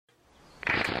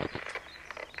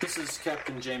This is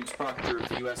Captain James Proctor of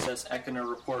the USS Ekener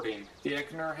reporting. The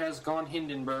Ekener has gone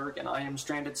Hindenburg, and I am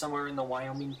stranded somewhere in the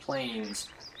Wyoming plains.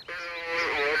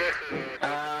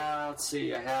 Let's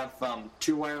see, I have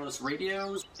 2 wireless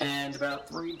radios and about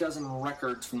 3 dozen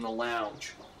records from the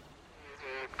lounge.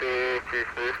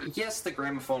 Yes, the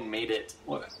gramophone made it.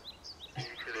 What?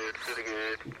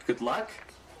 Good luck?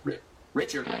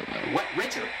 Richard? What?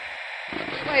 Richard?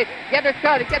 Wait, get it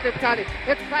started.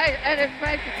 It's right, and it's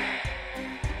right.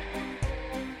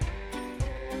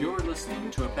 You're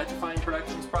listening to a Petrifying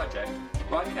Productions project,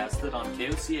 broadcasted on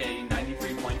KOCA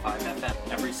 93.5 FM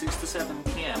every 6 to 7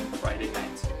 p.m. Friday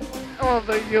nights. Oh,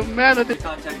 the humanity. To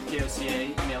contact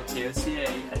KOCA, email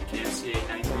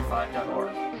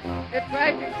koca@koca935.org. It's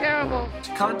right and terrible.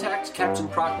 To contact Captain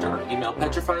Proctor, email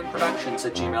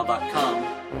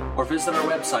petrifyingproductions@gmail.com or visit our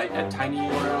website at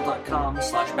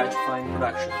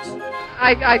tinyurl.com/petrifyingproductions.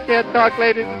 I can't talk,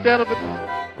 ladies and gentlemen.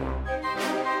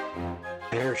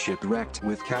 Airship Wrecked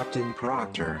with Captain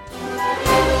Proctor.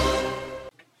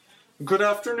 Good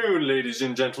afternoon, ladies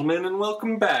and gentlemen, and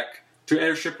welcome back to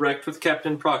Airship Wrecked with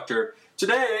Captain Proctor.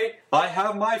 Today, I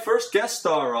have my first guest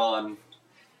star on.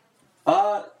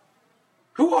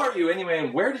 Who are you anyway,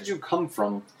 and where did you come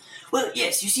from? Well,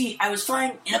 yes, you see, I was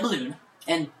flying in a balloon,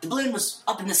 and the balloon was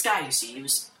up in the sky, you see. It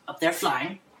was up there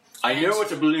flying. I know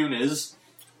what a balloon is.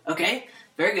 Okay,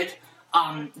 very good.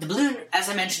 The balloon, as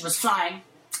I mentioned, was flying,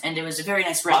 and it was a very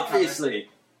nice red Obviously.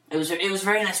 color. It was a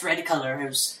very nice red color. It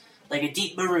was like a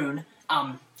deep maroon.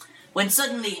 When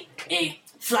suddenly a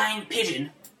flying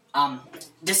pigeon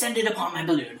descended upon my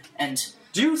balloon and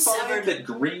Do you find severed... that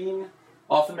green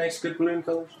often makes good balloon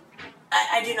colors?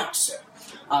 I do not, sir.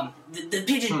 The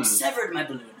pigeon severed my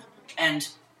balloon, and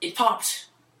it popped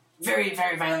very,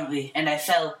 very violently, and I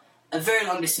fell a very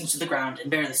long distance to the ground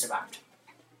and barely survived.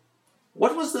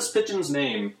 What was this pigeon's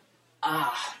name?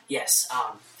 Yes.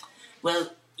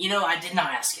 Well, I did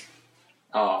not ask him.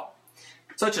 Oh,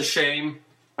 such a shame.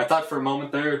 I thought for a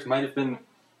moment there it might have been,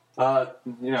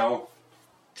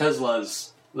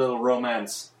 Tesla's little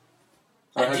romance.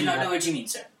 I do not know what you mean,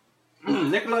 sir.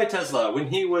 Nikolai Tesla, when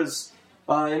he was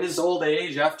in his old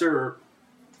age, after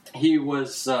he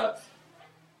was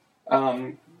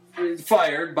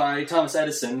fired by Thomas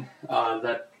Edison,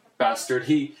 that bastard,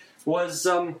 he was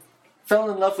fell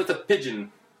in love with a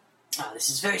pigeon. Oh, this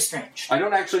is very strange. I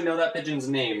don't actually know that pigeon's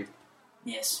name.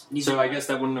 Yes. So I guess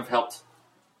that wouldn't have helped.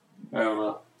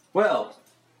 Oh, well.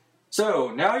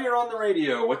 So, now you're on the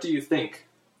radio. What do you think?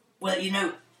 Well, I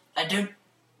don't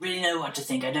really know what to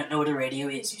think. I don't know what a radio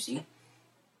is, you see.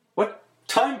 What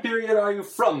time period are you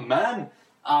from, man?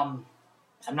 I'm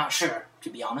not sure, to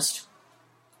be honest.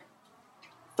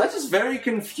 That is very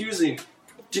confusing.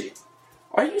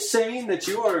 Are you saying that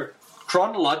you are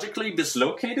chronologically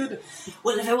dislocated?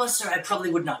 Well, if I was, sir, I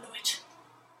probably would not know it.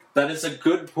 That is a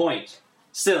good point.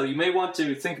 Still, you may want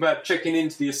to think about checking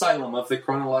into the asylum of the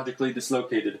chronologically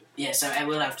dislocated. Yes, I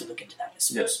will have to look into that, I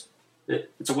suppose. Yes.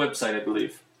 It's a website, I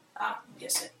believe.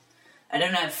 Yes. I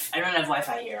don't have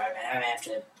Wi-Fi here. I may have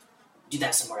to do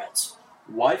that somewhere else.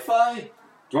 Wi-Fi?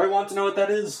 Do I want to know what that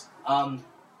is?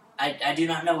 I do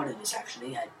not know what it is,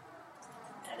 actually.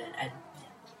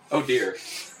 Oh dear.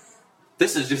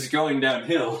 This is just going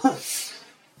downhill.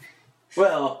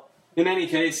 Well, in any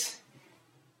case,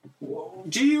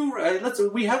 do you?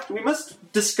 We must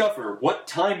discover what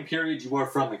time period you are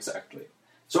from exactly.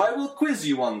 So I will quiz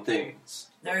you on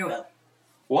things. Very well.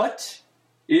 What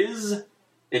is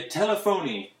a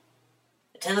telephony?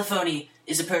 A telephony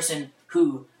is a person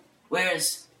who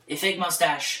wears a fake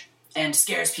mustache and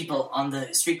scares people on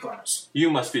the street corners.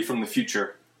 You must be from the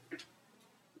future.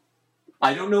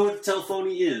 I don't know what a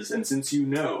telephony is, and since you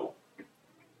know,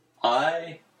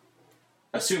 I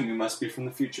assume you must be from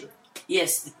the future.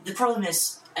 Yes, the problem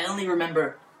is, I only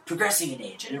remember progressing in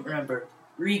age. I don't remember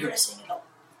regressing at all.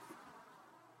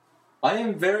 I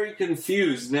am very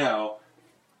confused now.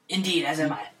 Indeed, as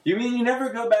am I. You mean you never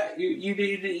go back?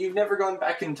 You've never gone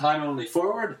back in time, only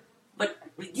forward? But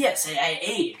yes, I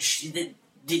age.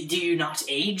 Do you not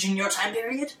age in your time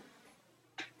period?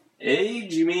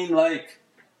 Age? You mean like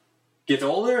get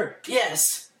older?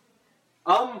 Yes.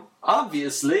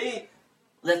 Obviously.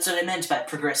 That's what I meant by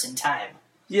progress in time.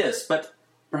 Yes, but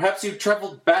perhaps you've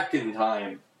traveled back in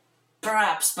time.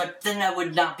 Perhaps, but then I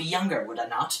would not be younger, would I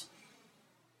not?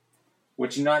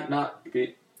 Would you not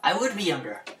be? I would be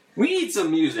younger. We need some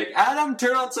music. Adam,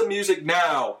 turn on some music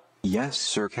now. Yes,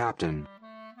 sir, Captain.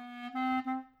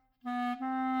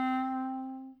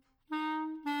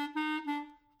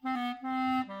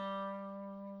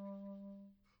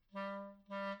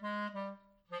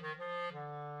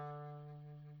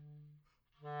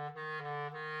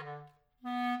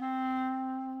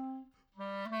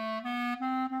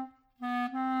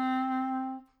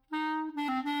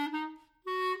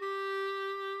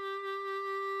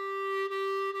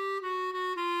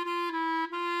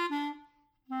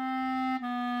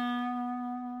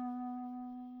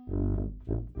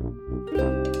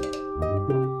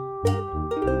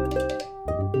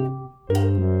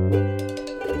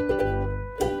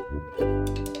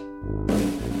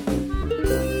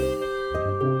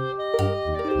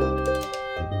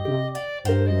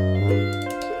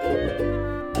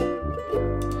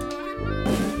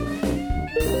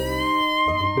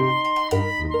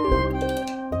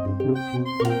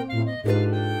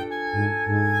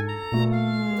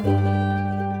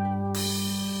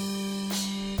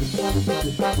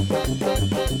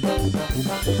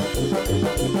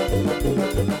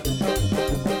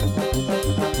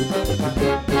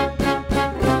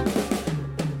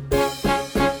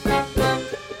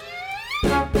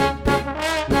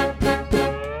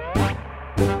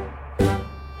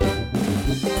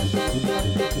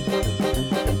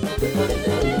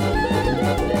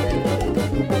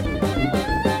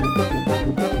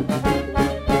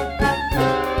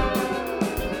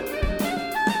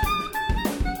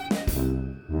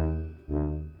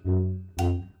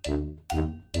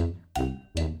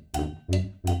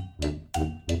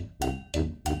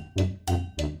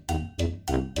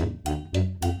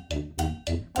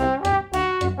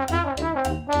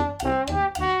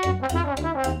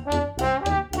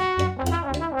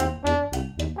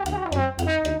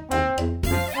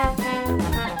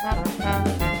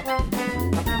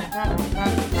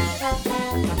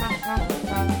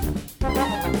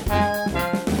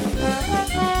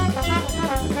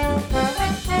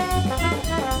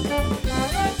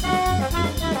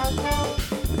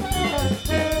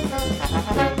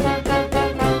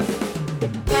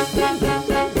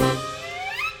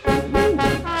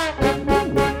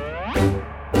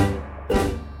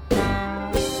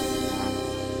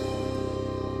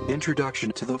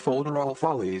 Introduction to the Folderol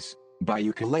Follies, by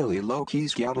Ukulele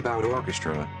Loki's Gadabout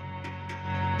Orchestra.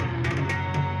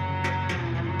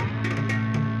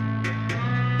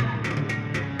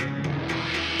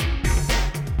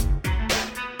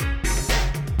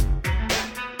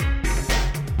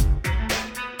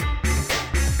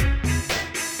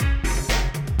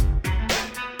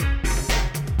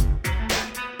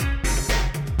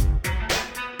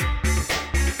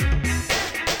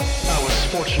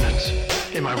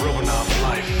 Fortunate in my Romanov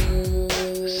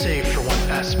life, save for one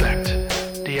aspect,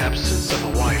 the absence of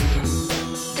a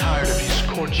wife. Tired of these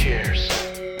courtiers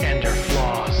and their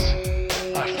flaws,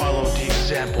 I followed the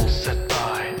example set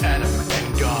by Adam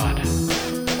and God.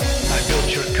 I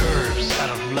built your curves out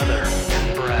of leather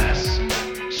and brass,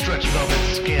 stretched velvet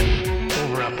skin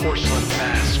over a porcelain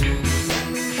mask,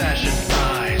 fashioned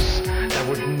eyes that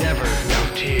would never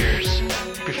know tears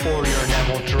before your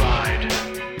enamel dried.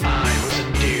 I was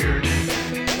endeared,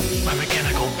 my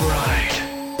mechanical bride,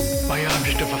 my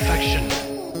object of affection,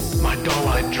 my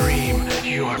doll-eyed dream,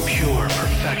 you are pure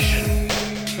perfection.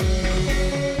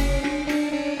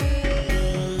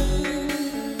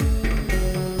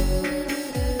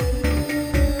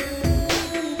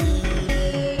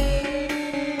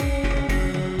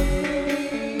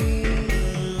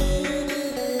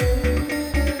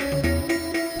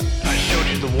 I showed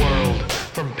you the world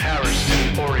from Paris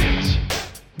to the Orient.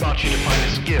 Brought you to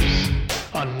finest gifts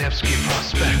on Nevsky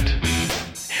Prospect.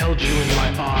 Held you in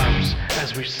my arms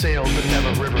as we sailed the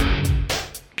Neva River.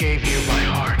 Gave you my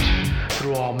heart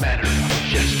through all manner of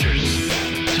gestures.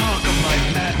 Talk of my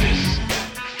madness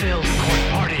filled court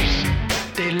parties.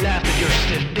 They laughed at your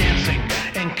stiff dancing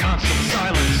and constant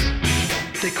silence.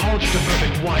 They called you the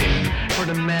perfect wife for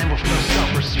the man with no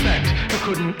self-respect who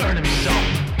couldn't earn himself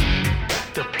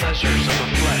the pleasures of the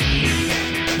flesh.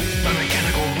 My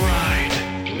mechanical bride,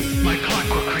 my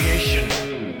clockwork creation,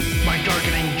 my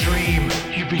darkening dream,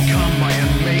 you become my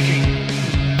unmaking.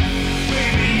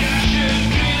 Maybe I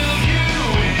should kill you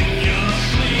in your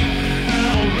sleep. I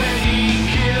already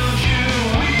killed you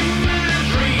in my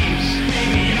dreams.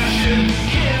 Maybe I should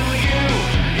kill you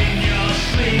in your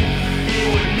sleep. It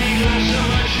would make life so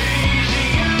much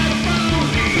easier for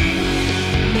me.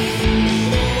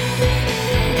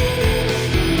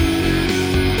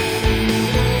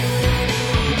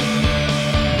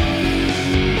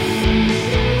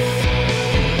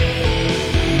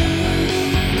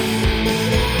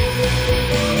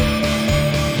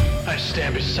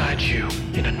 Stand beside you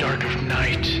in a dark of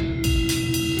night.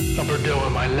 A Bordeaux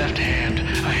in my left hand,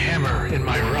 a hammer in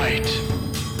my right.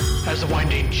 As the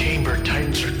winding chamber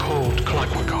tightens your cold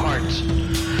clockwork heart,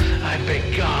 I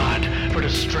beg God for the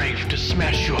strength to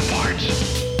smash you apart.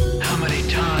 How many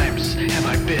times have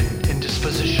I been in this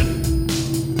position?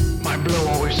 My blow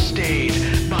always stayed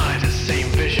by the same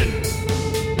vision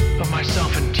of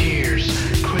myself in tears,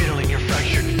 cradling your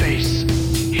fractured face,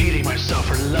 hating myself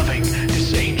for loving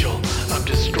this angel of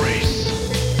disgrace.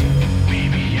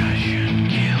 Maybe I should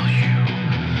kill you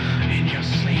in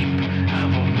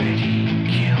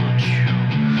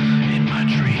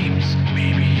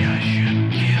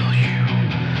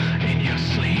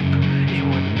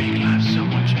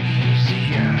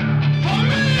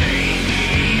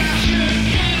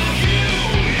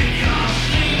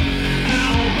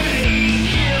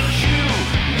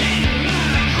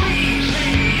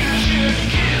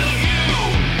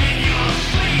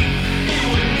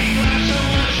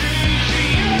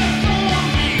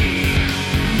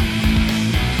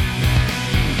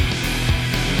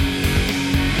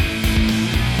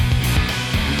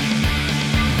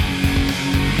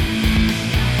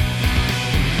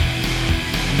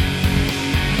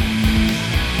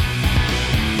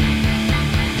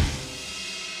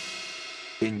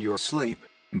your sleep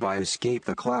by Escape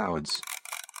the Clouds.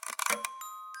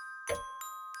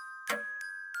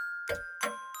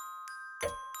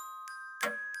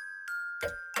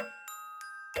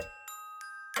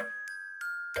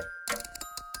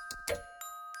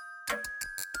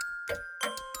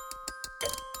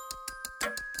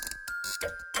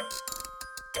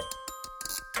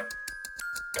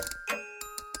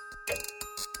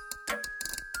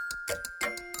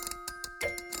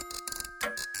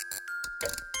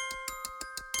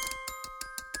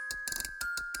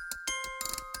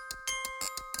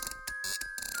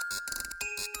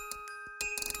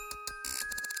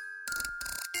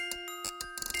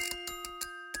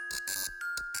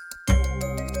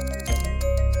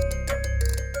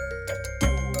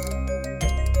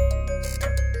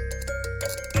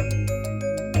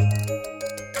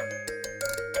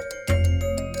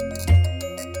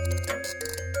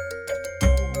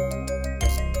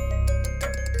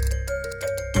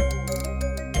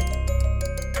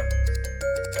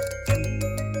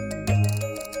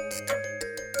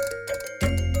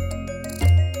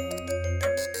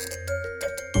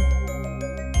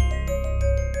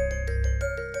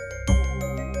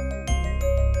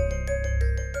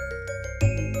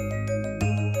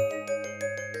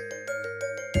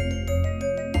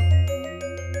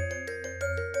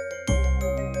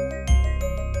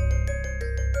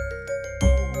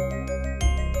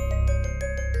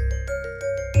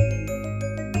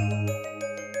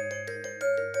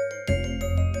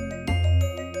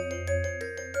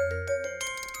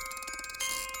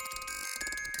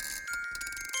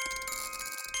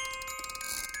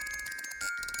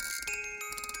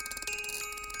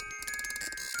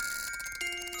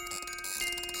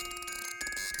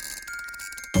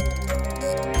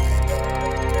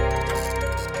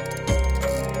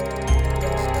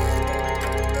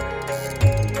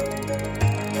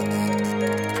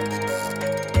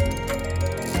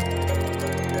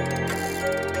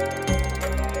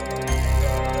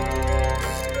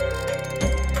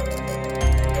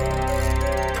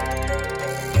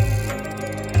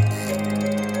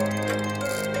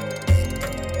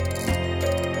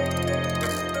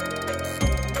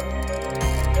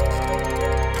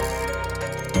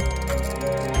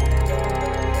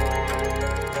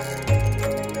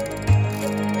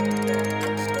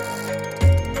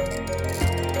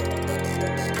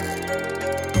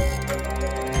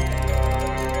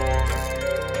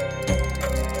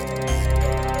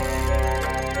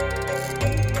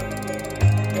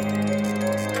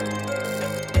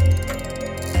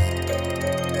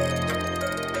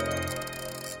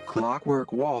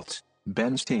 Clockwork Waltz,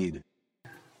 Ben Steed.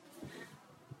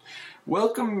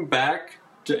 Welcome back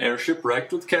to Airship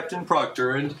Wrecked with Captain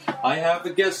Proctor, and I have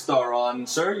the guest star on.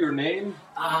 Sir, your name?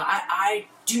 I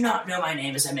do not know my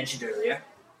name, as I mentioned earlier.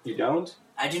 You don't?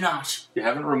 I do not. You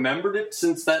haven't remembered it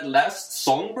since that last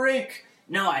song break?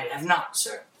 No, I have not,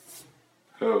 sir.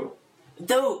 Oh.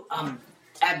 Though,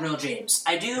 Admiral James,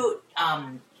 I do,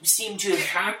 seem to have...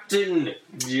 Captain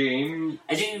James.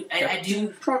 I do...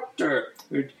 Captain Proctor.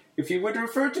 If you would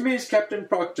refer to me as Captain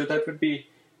Proctor, that would be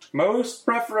most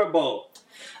preferable.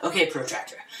 Okay,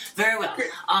 Protractor. Very well.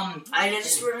 I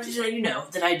just wanted to let you know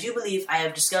that I do believe I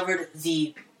have discovered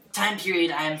the time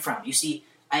period I am from. You see,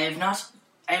 I have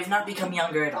not become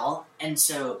younger at all, and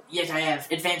so, yet I have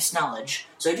advanced knowledge.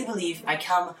 So I do believe I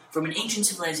come from an ancient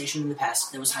civilization in the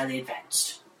past that was highly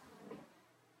advanced.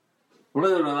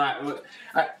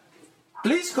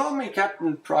 Please call me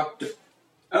Captain Proctor.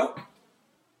 Oh,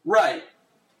 right.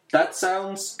 That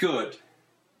sounds good.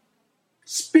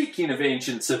 Speaking of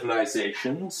ancient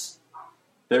civilizations,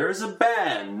 there is a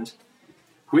band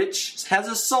which has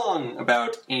a song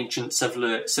about ancient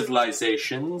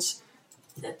civilizations.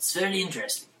 That's very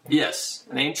interesting. Yes,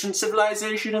 an ancient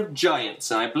civilization of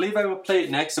giants, and I believe I will play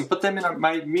it next and put them in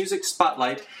my music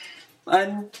spotlight,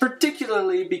 and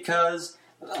particularly because...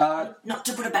 Not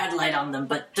to put a bad light on them,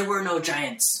 but there were no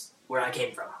giants where I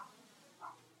came from.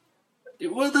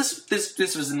 Well, this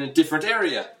was in a different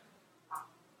area.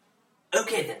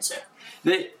 Okay then, sir.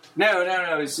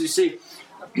 No. You see,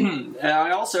 I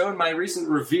also, in my recent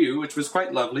review, which was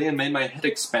quite lovely and made my head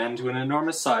expand to an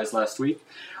enormous size last week,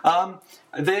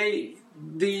 the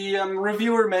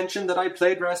reviewer mentioned that I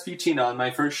played Rasputina on my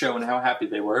first show and how happy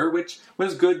they were, which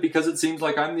was good because it seems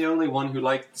like I'm the only one who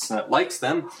likes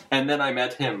them, and then I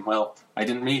met him. Well, I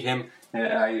didn't meet him,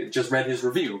 I just read his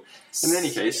review. In any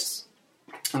case,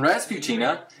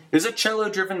 Rasputina is a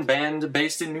cello-driven band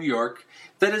based in New York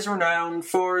that is renowned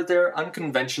for their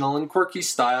unconventional and quirky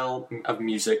style of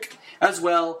music, as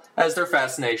well as their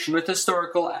fascination with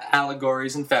historical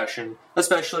allegories and fashion,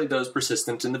 especially those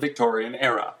persistent in the Victorian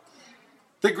era.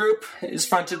 The group is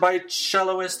fronted by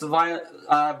celloist,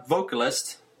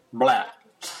 vocalist,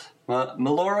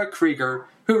 Melora Krieger,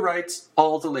 who writes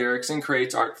all the lyrics and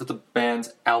creates art for the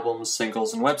band's albums,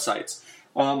 singles, and websites.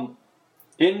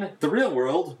 In the real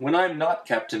world, when I'm not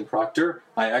Captain Proctor,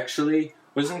 I actually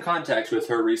was in contact with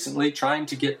her recently, trying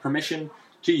to get permission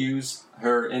to use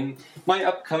her in my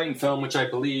upcoming film, which I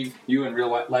believe you in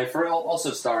real life are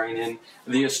also starring in,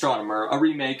 The Astronomer, a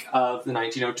remake of the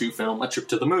 1902 film A Trip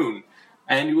to the Moon.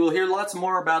 And you will hear lots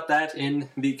more about that in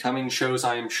the coming shows,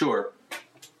 I am sure.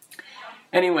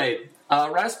 Anyway,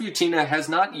 Rasputina has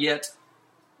not yet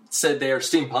said they are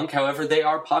steampunk. However, they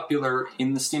are popular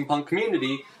in the steampunk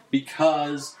community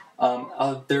because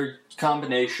of their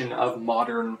combination of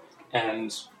modern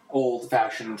and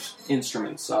old-fashioned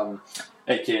instruments,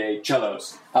 aka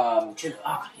cellos.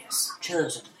 Yes.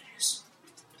 Cellos are delicious.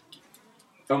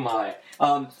 Oh my.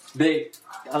 They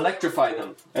electrify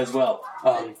them as well.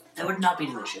 That would not be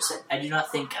delicious. I do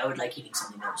not think I would like eating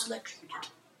something that was electrocuted.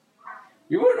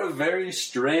 You are a very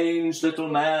strange little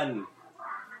man.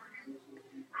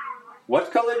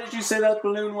 What color did you say that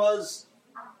balloon was?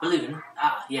 Balloon?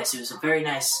 Ah, yes, it was a very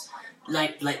nice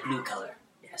light blue color.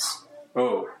 Yes.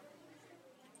 Oh.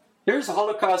 Here's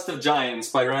Holocaust of Giants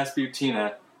by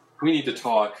Rasputina. We need to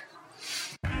talk.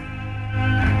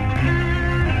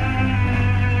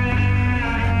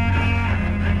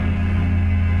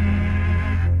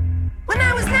 When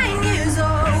I was 9 years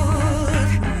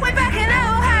old, way back in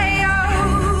Ohio,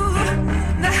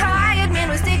 the hired man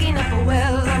was digging up a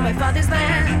well on my father's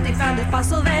land. He found a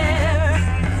fossil there.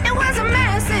 It was a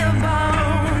massive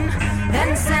bone.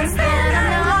 Then since then I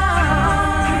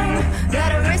know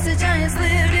that a race of giants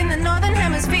lived in the northern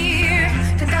hemisphere.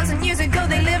 10,000 years ago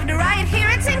they lived right here.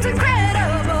 It seems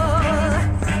incredible,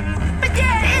 but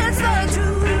yet it's the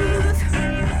truth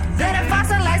that are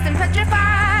fossilized and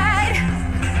petrified,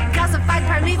 calcified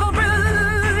primeval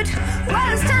brood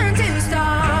was turned to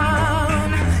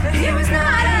stone. But he was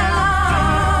not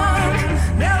alone.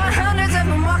 There were hundreds of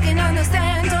them walking on the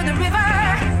sands or the river.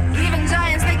 Even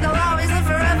giants think they'll always live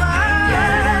forever.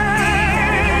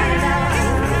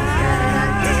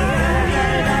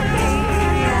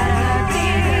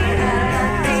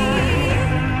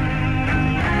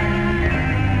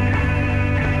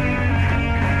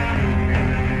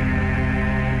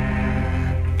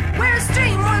 Where a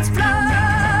stream once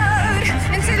flowed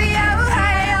into the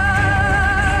Ohio,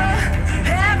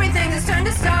 everything is turned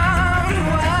to stone.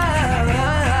 Whoa.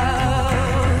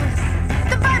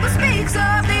 The Bible speaks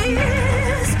of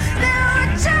this. There were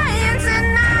giants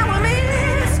in our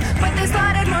midst, but they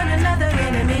slaughtered one another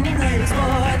in a meaningless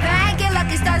war. Thank you,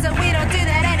 lucky stars, that we don't do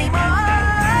that anymore.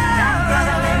 That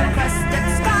brotherly crested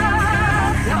skull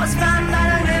that was found on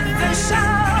a river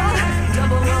shore.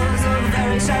 Double rows of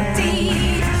very sharp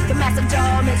teeth. The massive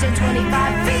jaw measured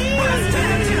 25 feet. Was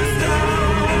turned to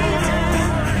stone.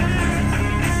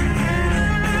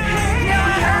 There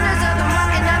were hundreds of them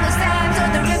walking down the sands of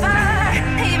the river.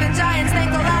 Even giants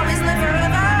think they'll always live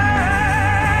forever.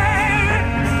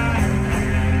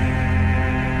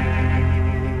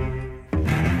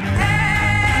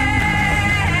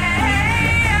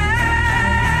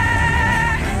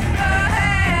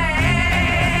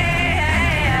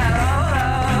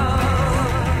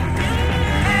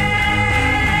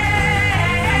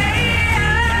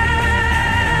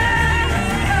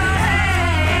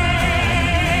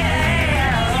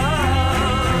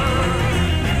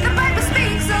 The Bible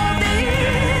speaks of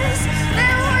this.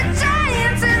 There were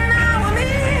giants in our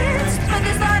midst, but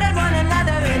they slaughtered one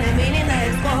another in a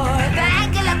meaningless war.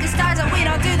 Thank you, lucky stars, that we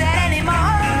don't do that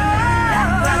anymore. That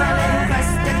brotherly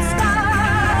crested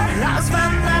skull that was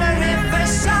found on a river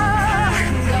shore.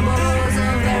 Double rows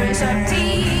of very sharp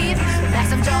teeth.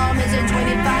 Massive jaw measured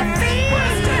 25 feet.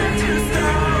 Was turned to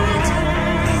stone.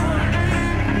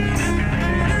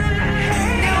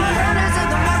 There were hundreds of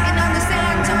them walking on the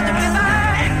sands of the river.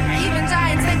 Even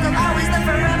giants think they'll always live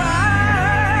forever.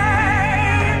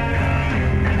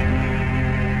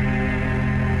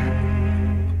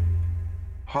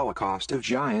 Holocaust of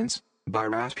Giants by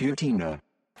Rasputina.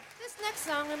 This next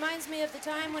song reminds me of the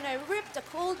time when I ripped a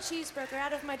cold cheeseburger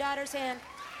out of my daughter's hand.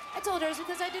 I told her it was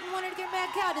because I didn't want her to get mad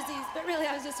cow disease, but really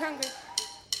I was just hungry.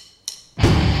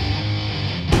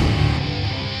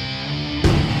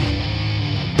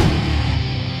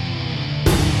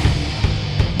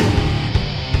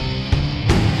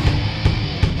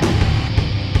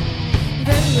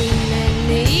 Very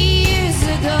many years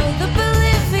ago, the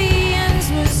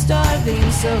Bolivians were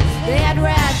starving, so they had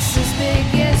rats as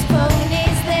big as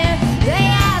ponies there.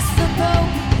 They asked the Pope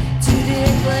to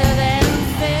declare them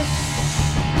fish.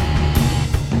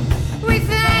 We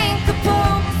thank the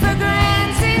Pope for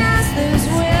granting us this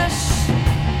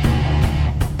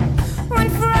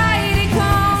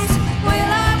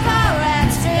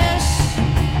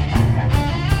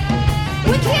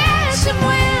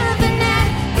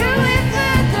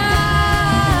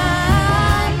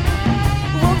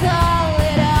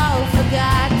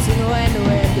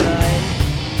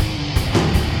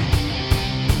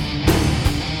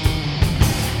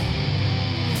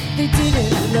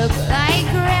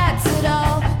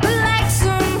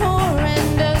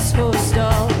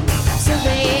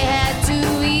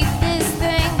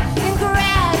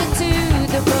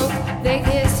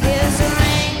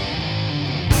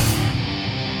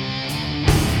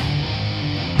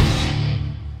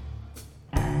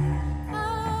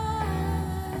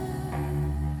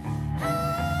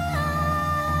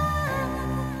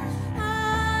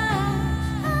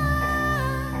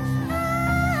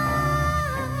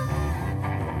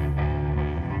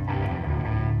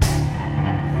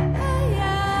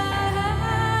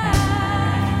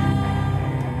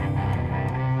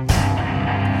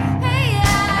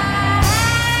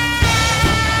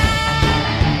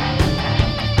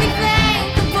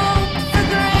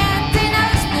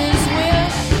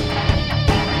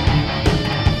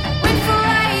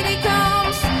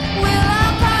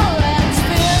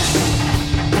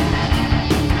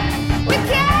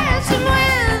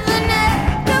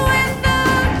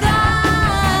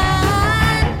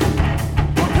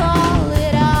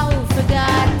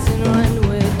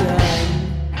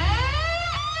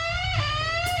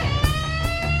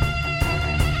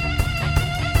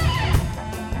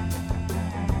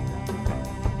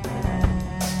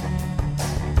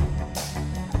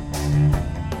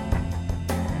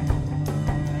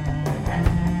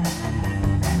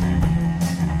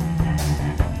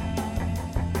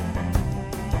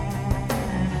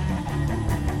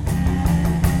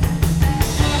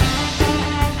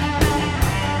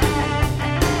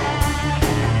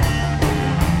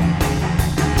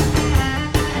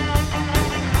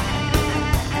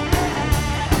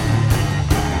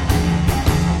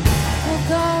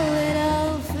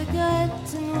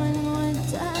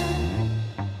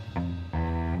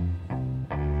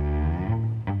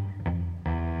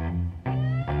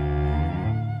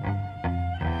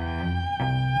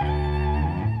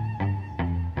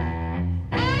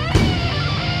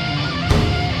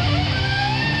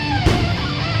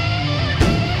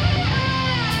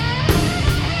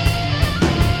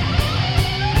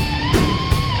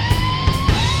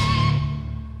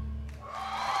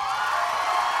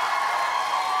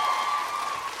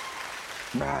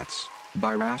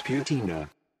by Rasputina.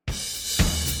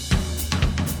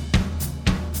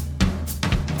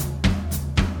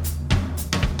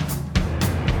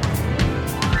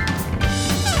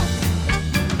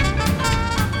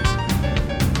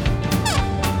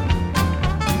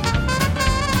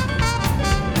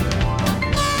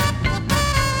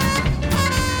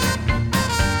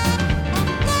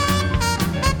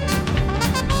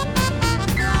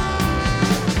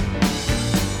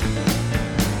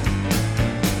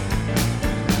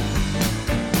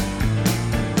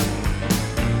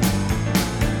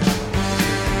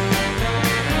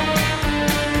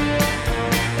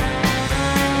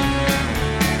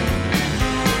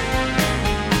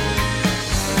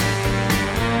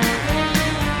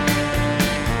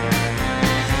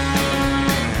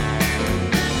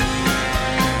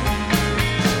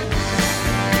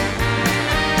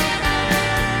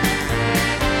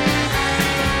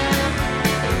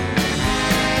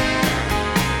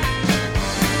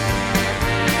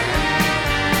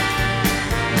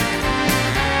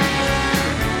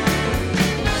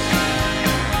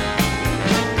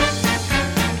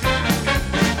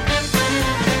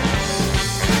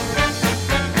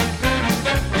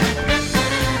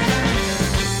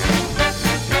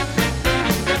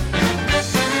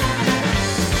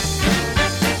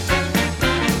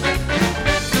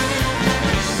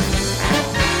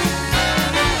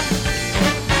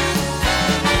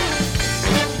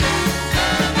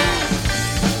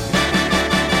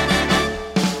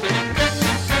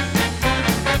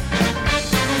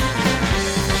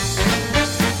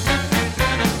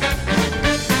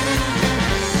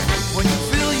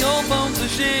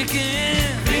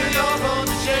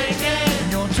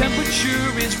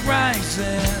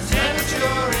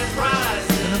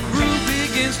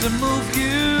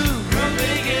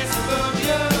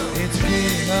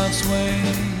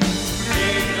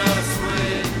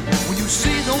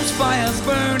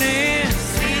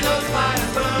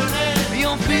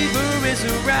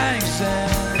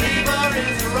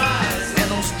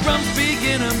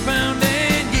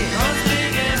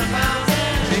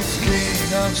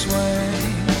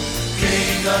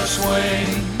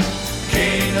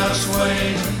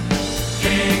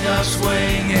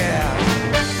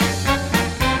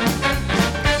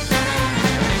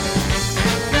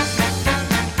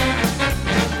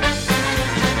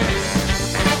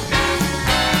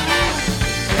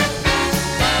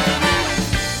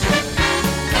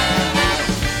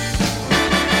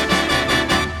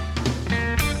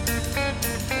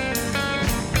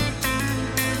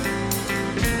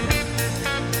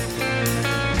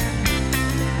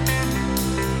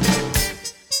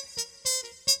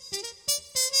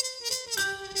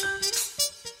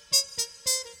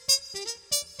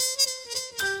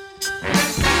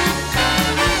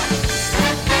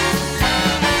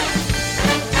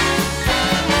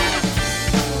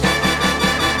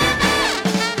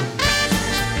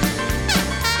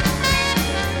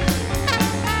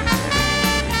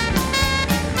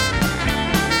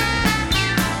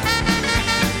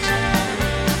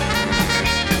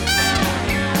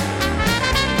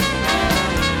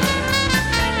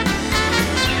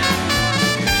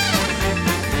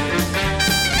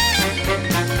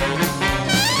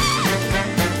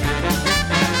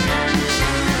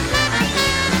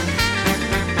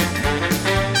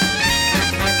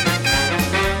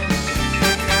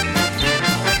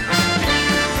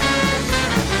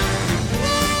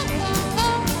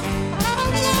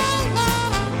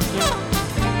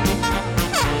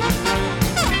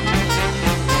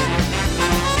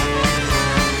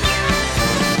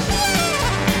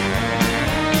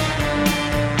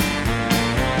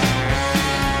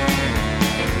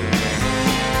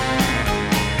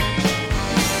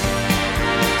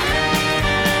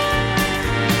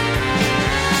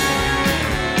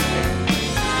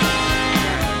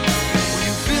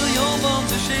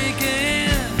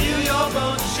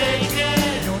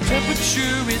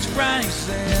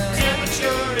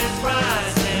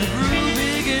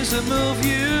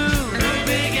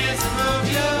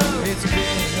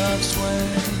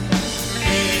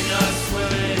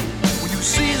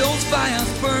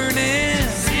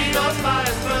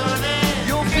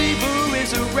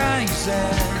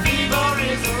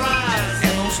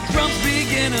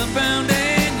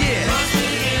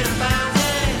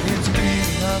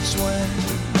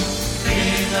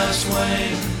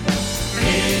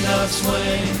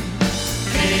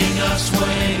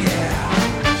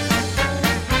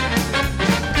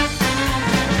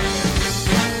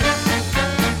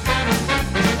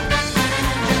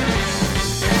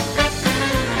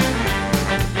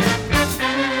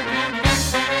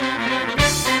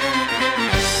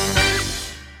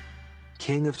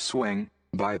 King of Swing,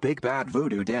 by Big Bad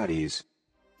Voodoo Daddies.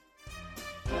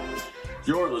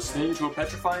 You're listening to a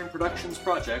Petrifying Productions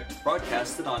project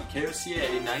broadcasted on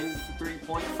KOCA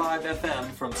 93.5 FM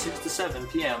from 6 to 7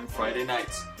 p.m. Friday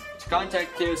nights. To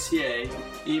contact KOCA,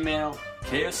 email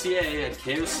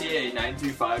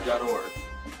koca@koca935.org.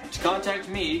 To contact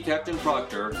me, Captain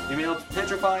Proctor, email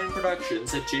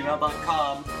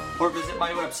petrifyingproductions@gmail.com or visit my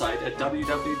website at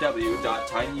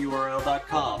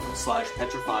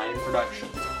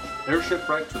www.tinyurl.com/petrifyingproductions. Airship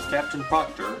Wrecked with Captain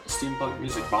Proctor, a steampunk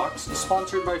music box, is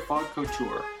sponsored by Fog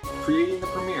Couture, creating the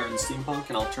premier in steampunk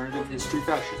and alternative history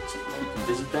fashions. You can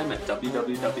visit them at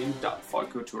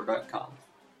www.fogcouture.com.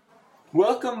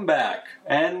 Welcome back,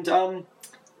 and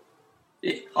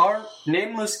our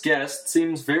nameless guest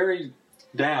seems very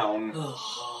down.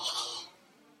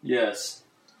 Yes,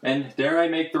 and dare I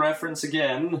make the reference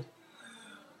again?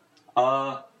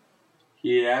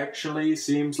 He actually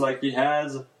seems like he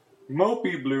has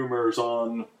mopey bloomers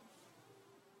on.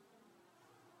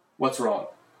 What's wrong?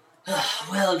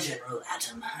 Well, General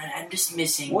Atom, I'm just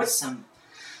missing some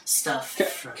stuff.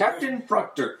 Captain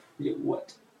Proctor,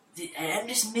 what? I'm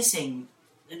just missing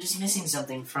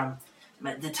something from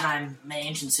the time, my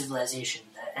ancient civilization.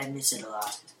 I miss it a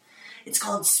lot. It's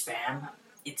called Spam.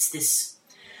 It's this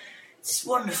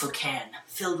wonderful can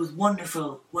filled with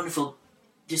wonderful,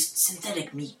 just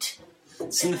synthetic meat.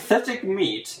 Synthetic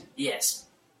meat? Yes.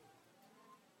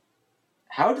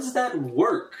 How does that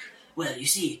work? Well, you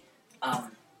see, I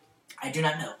do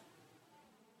not know.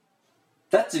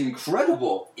 That's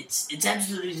incredible. It's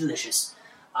absolutely delicious.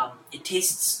 It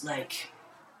tastes like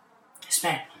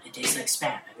Spam. It tastes like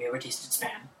Spam. Have you ever tasted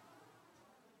Spam?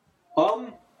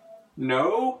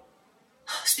 No.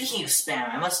 Speaking of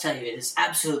Spam, I must tell you, it is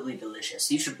absolutely delicious.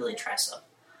 You should really try some.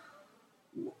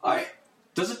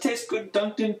 Does it taste good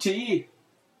dunked in tea?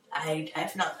 I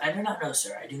do not know,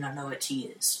 sir. I do not know what tea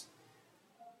is.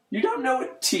 You don't know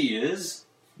what tea is?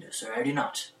 No, sir, I do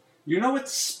not. You know what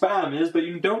Spam is, but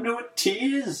you don't know what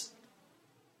tea is?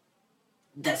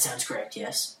 That sounds correct,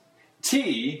 yes.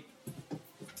 Tea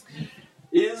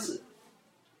is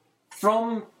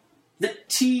from the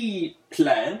tea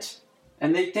plant,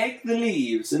 and they take the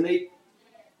leaves and they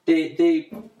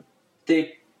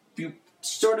you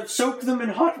sort of soak them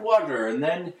in hot water, and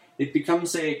then it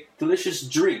becomes a delicious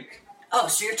drink. Oh,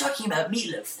 so you're talking about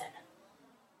meatloaf then?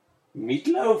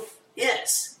 Meatloaf?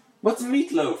 Yes. What's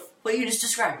meatloaf? Well, you just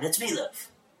described it. It's meatloaf.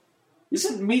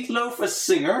 Isn't Meatloaf a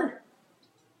singer?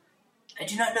 I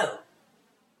do not know.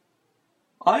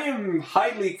 I am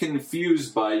highly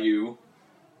confused by you.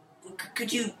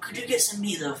 Could you get some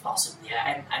meatloaf possibly?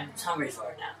 I'm hungry for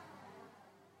it now.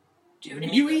 Do you have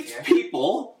any You meatloaf eat here?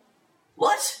 people?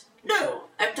 What? No,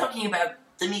 I'm talking about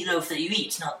the meatloaf that you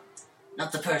eat,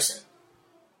 not the person.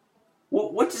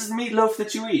 What is the meatloaf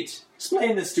that you eat?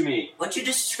 Explain this to me. What you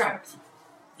just described.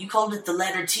 You called it the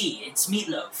letter T. It's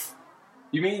meatloaf.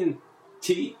 You mean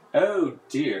tea? Oh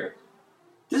dear.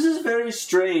 This is very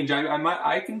strange.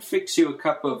 I can fix you a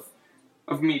cup of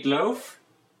meatloaf.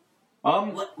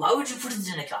 Why would you put it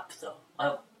in a cup, though?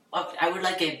 I would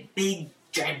like a big,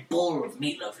 giant bowl of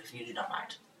meatloaf, if you do not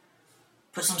mind.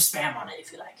 Put some Spam on it,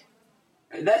 if you like.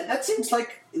 That seems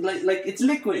like it's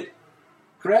liquid,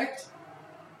 correct?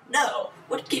 No.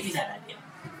 What gave you that idea?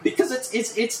 Because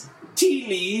it's tea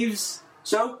leaves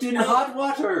soaked in hot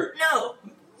water. No.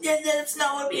 That's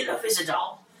not what meatloaf is at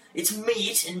all. It's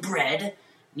meat and bread, and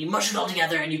you mush it all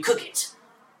together and you cook it.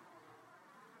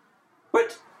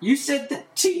 But you said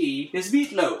that tea is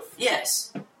meatloaf.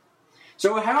 Yes.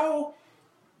 So how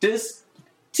does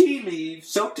tea leaves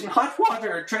soaked in hot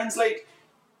water translate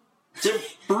to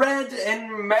bread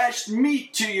and mashed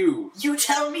meat to you? You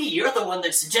tell me. You're the one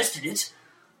that suggested it.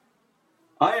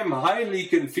 I am highly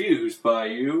confused by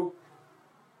you.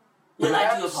 Well, I do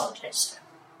Perhaps- apologize, sir.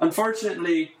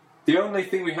 Unfortunately, the only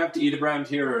thing we have to eat around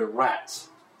here are rats.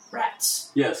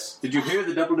 Rats. Yes. Did you hear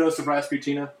the double dose of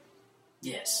Rasputina?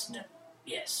 Yes. No.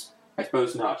 Yes. I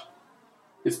suppose not.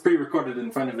 It's pre-recorded in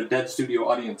front of a dead studio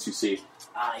audience, you see.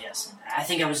 Yes. I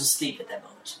think I was asleep at that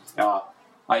moment.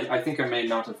 I think I may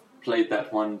not have played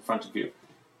that one in front of you.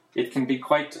 It can be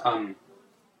quite,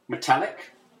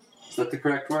 metallic. Is that the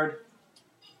correct word?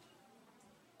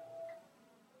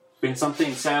 When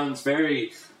something sounds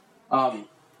very, when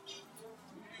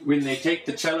they take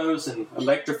the cellos and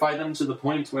electrify them to the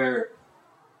point where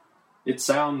it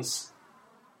sounds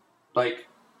like...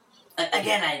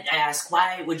 Again, I ask,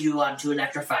 why would you want to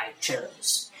electrify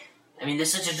cellos? I mean, they're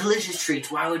such a delicious treat.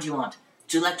 Why would you want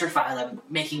to electrify them,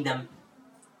 making them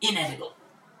inedible?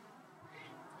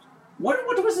 What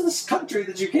was this country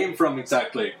that you came from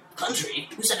exactly? Country?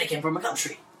 Who said I came from a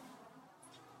country?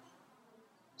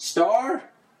 Star?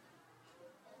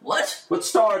 What? What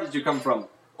star did you come from?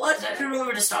 What? I don't know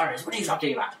where the star is. What are you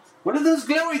talking about? What are those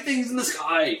glowy things in the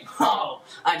sky? Oh,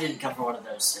 I didn't come from one of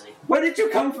those, silly. Where did you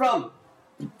come from?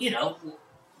 You know,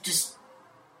 just...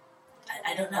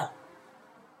 I don't know.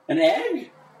 An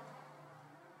egg?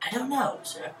 I don't know,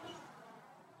 sir.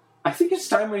 I think it's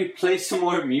time we play some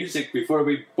more music before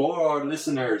we bore our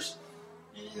listeners.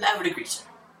 I would agree, sir.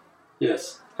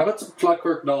 Yes. How about some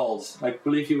Clockwork Dolls? I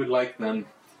believe you would like them.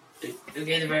 Okay,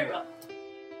 they're very well.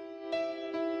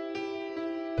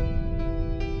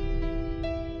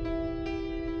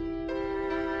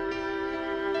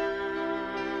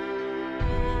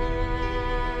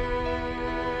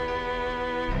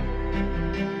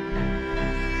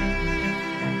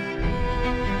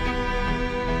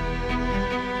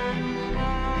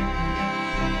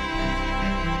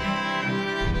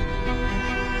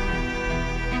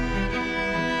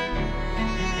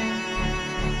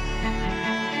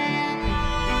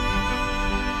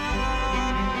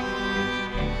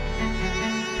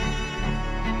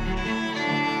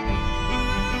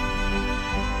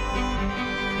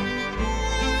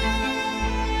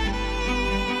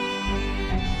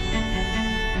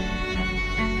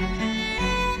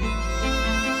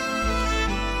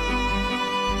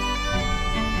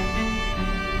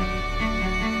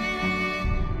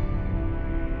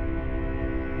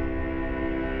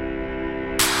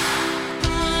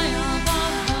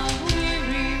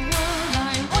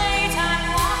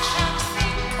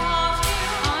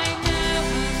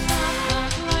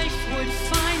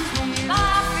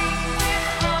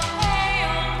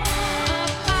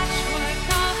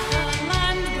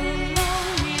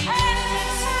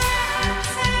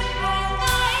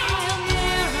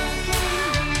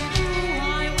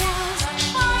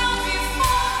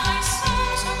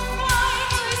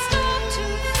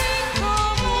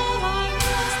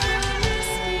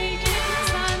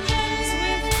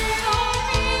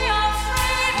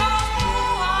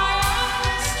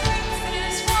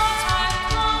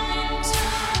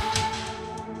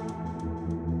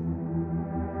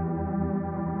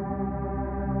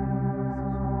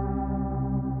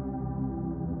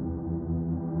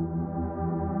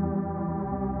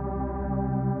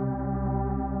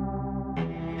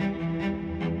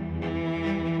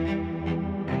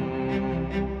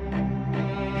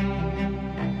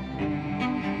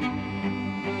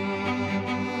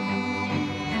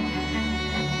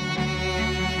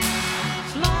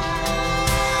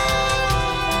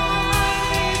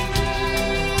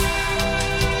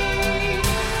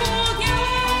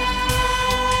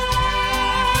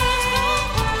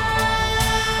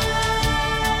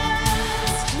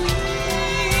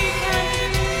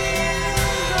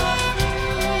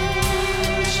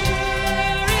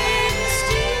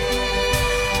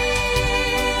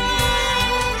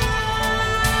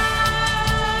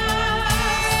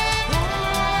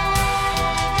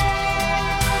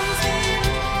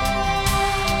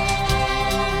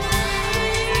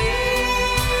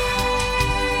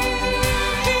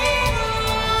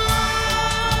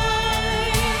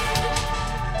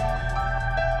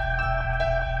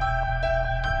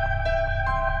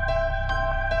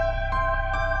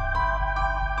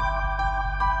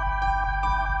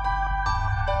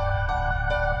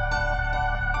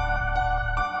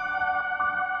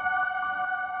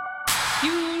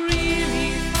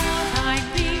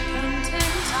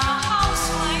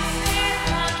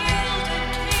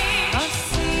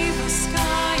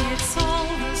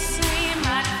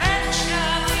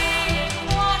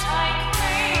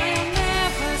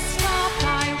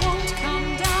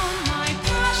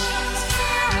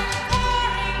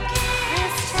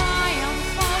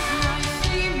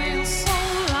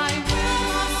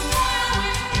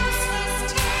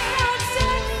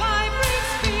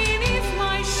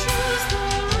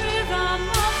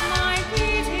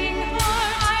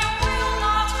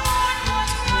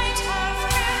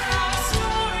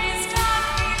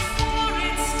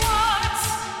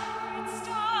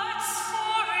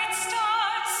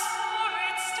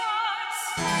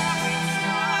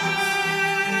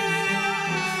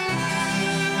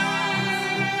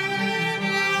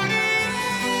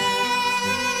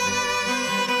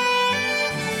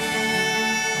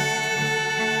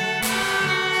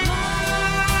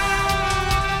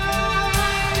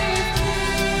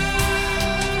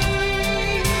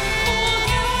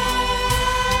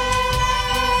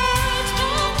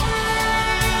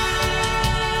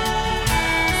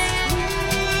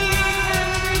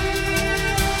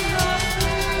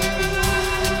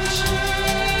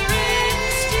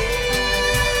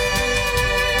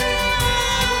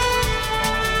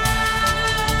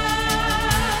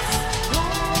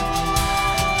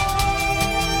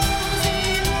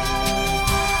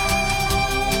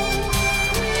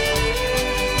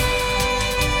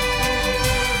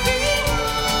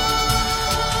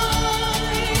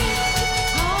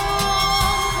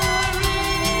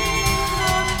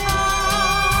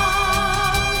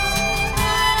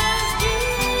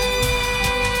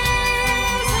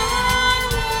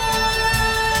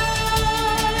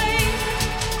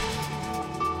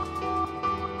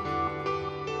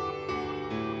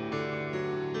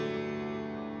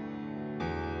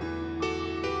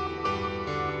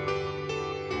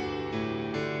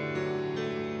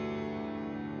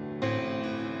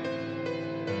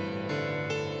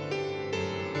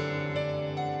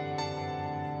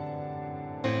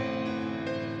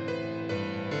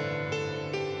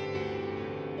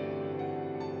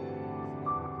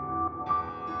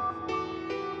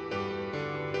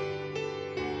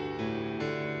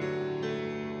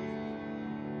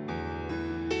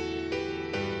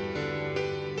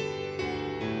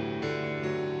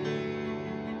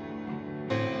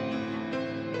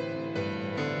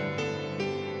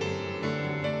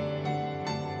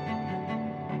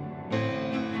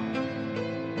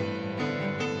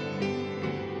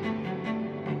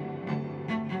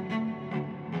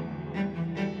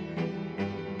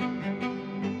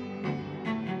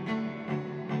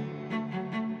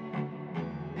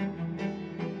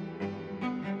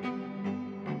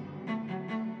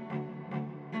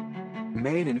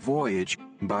 Maiden Voyage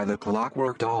by the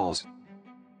Clockwork Dolls.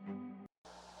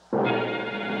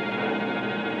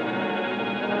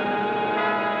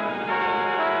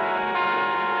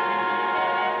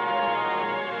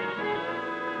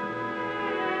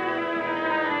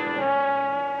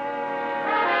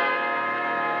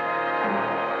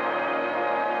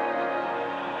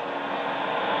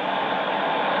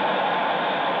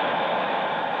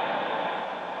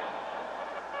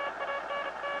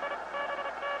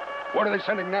 What are they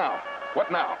sending now?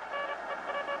 What now?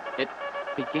 It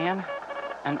began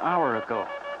an hour ago.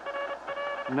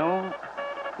 No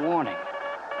warning.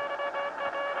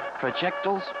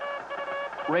 Projectiles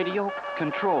radio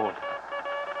controlled.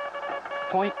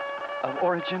 Point of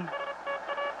origin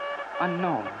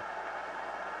unknown.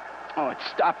 Oh, it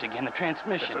stopped again, the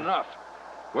transmission. It's enough.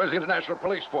 Where's the International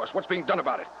Police Force? What's being done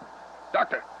about it?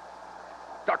 Doctor!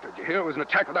 Doctor, did you hear it was an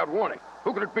attack without warning?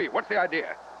 Who could it be? What's the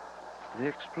idea? The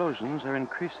explosions are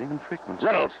increasing in frequency.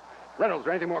 Reynolds! Reynolds, is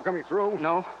there anything more coming through?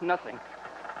 No, nothing.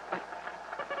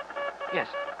 Yes.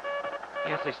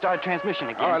 Yes, they started transmission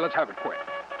again. All right, let's have it quick.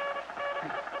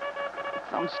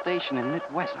 Some station in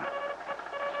Midwest. I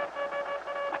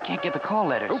can't get the call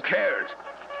letters. Who cares?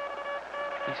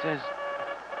 He says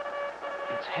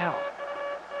it's hell.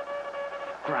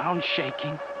 Ground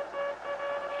shaking.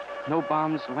 No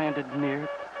bombs landed near,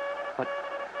 but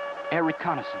air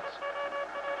reconnaissance.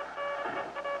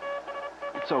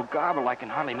 It's so garbled I can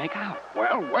hardly make out.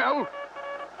 Well?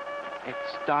 It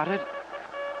started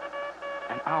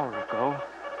an hour ago.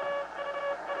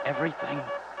 Everything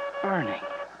burning.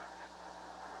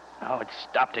 Now it's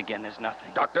stopped again. There's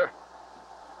nothing. Doctor?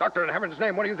 Doctor, in heaven's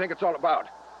name, what do you think it's all about?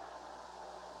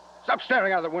 Stop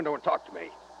staring out of the window and talk to me.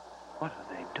 What are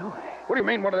they doing? What do you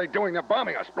mean, what are they doing? They're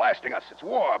bombing us, blasting us. It's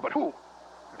war, but who?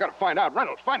 I've got to find out.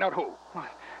 Reynolds, find out who. Why,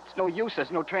 it's no use.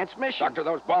 There's no transmission. Doctor,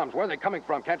 those bombs, where are they coming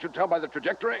from? Can't you tell by the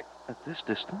trajectory? At this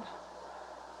distance?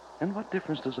 And what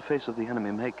difference does the face of the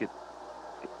enemy make?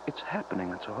 It's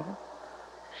happening, that's all.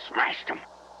 Smashed them.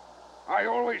 I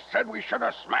always said we should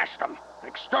have smashed them.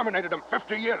 Exterminated them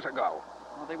 50 years ago.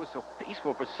 Oh, they were so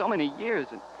peaceful for so many years.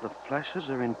 And the flashes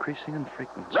are increasing in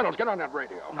frequency. Reynolds, get on that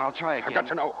radio. I'll try again. I've got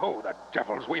to know who. The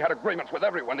devils. We had agreements with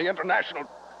everyone. The international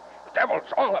devils,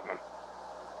 all of them.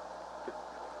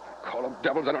 I call them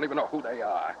devils. I don't even know who they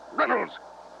are. Reynolds!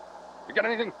 You get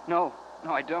anything? No,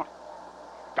 I don't.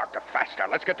 Doctor, faster.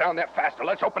 Let's get down there faster.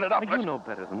 Let's open it up. You know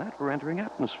better than that. We're entering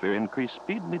atmosphere. Increased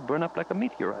speed, and we'd burn up like a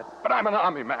meteorite. But I'm an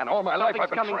army man. All my life I've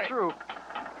been coming trained. through.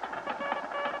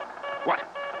 What?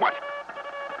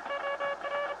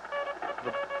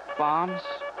 The bombs.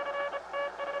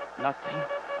 Nothing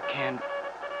can.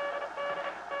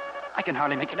 I can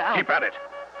hardly make it out. Keep at it.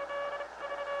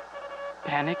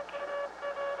 Panic.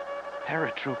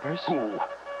 Paratroopers.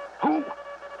 Who?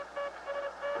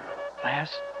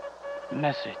 Last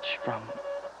message from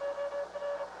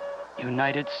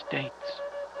United States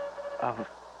of...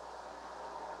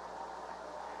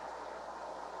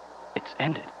 It's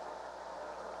ended.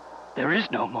 There is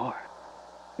no more.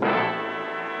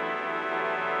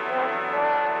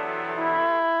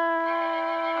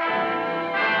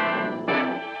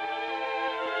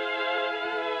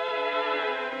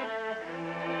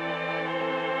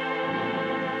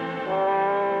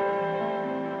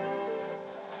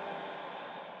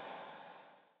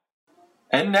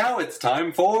 And now it's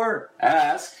time for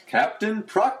Ask Captain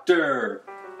Proctor.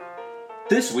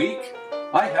 This week,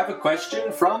 I have a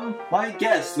question from my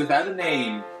guest without a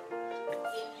name.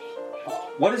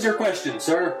 What is your question,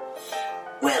 sir?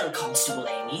 Well, Constable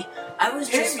Amy, I was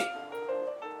just... Amy!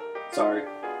 Sorry,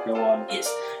 go on.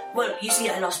 Yes. Well, you see,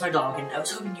 I lost my dog, and I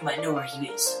was hoping you might know where he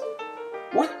is.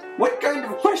 What kind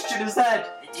of question is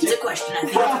that? It's a question I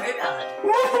think is very valid.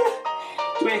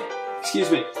 Wait,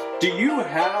 excuse me. Do you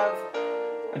have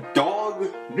a dog,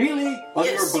 really? On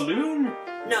Yes. your balloon?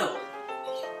 No.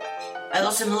 I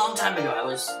lost him a long time ago. I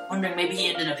was wondering maybe he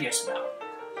ended up here somehow.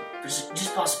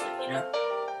 Just possibly, you know?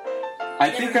 I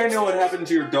think I know what happened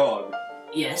to your dog.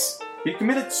 Yes? He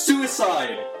committed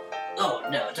suicide. Oh,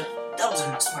 no. Dogs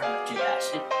are not smart enough to do that.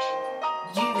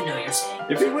 You even know what you're saying.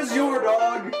 If it was your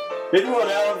dog, it would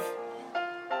have...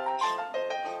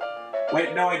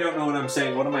 Wait, no, I don't know what I'm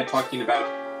saying. What am I talking about?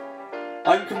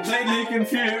 I'm completely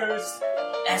confused.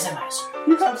 As am I, sir.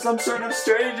 You have some sort of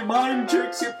strange mind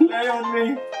tricks you play on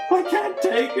me. I can't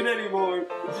take it anymore.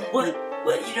 Well,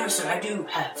 you know, sir, I do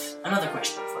have another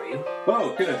question for you.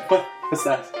 Oh, good. What's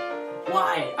that?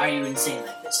 Why are you insane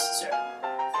like this, sir?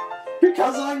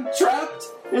 Because I'm trapped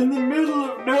in the middle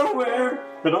of nowhere,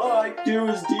 and all I do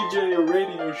is DJ a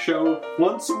radio show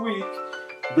once a week,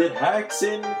 that hacks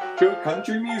into a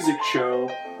country music show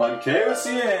on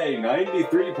KOCA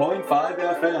 93.5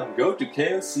 FM. Go to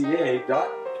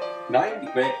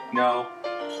KOCA.90. Wait, no,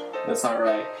 that's not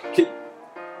right.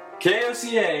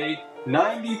 KOCA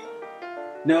 90.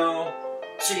 No.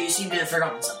 So you seem to have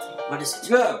forgotten something. What is it?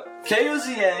 No.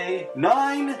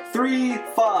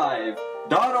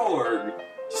 KOCA935.org.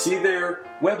 See their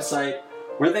website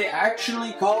where they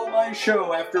actually call my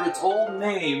show after its old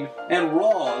name and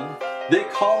wrong. They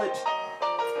call it,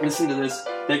 listen to this,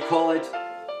 they call it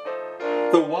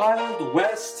the Wild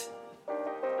West.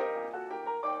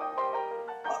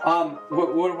 What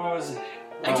was it?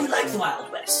 I do like the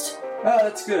Wild West. Oh,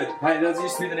 that's good. That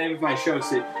used to be the name of my show,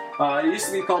 see. It used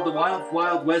to be called the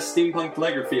Wild West Steampunk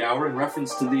Telegraphy Hour in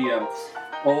reference to the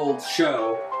old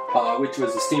show, which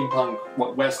was a steampunk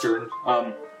western.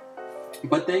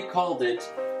 But they called it...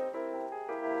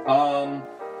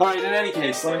 Alright, in any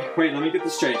case, let me get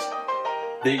this straight.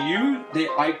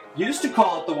 I used to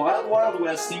call it the Wild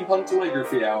West Steampunk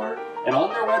Telegraphy Hour, and on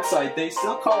their website they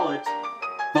still call it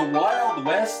the Wild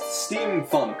West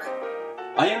Steamfunk.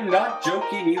 I am not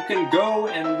joking, you can go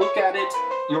and look at it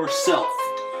yourself.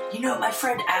 You know, my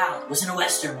friend Al was in a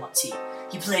western once. He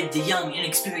played the young,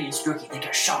 inexperienced rookie that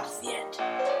got shot at the end.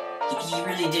 He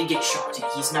really did get shot, and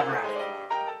he's never out anymore.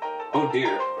 Oh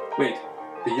dear. Wait,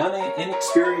 the young,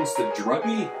 inexperienced, the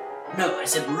druggie? No, I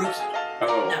said rookie.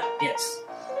 Oh. No, yes.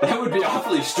 That would be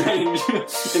awfully strange, and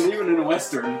even in a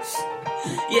western.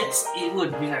 Yes, it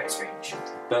would be very strange.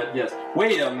 But yes.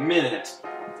 Wait a minute.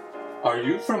 Are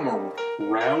you from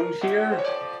around here?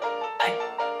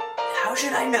 How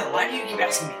should I know? Why do you keep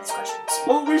asking me these questions?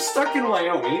 Well, we're stuck in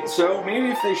Wyoming, so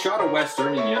maybe if they shot a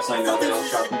western, and yes, I know they all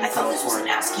shot me in I thought this was an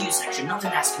California. Ask You section, not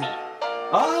an Ask Me.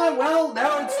 Well,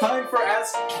 now it's time for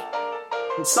Ask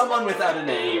Someone Without a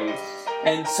Name.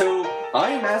 And so, I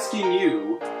am asking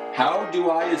you, how do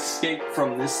I escape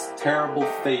from this terrible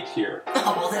fate here?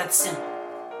 Oh, well, that's simple.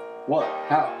 What?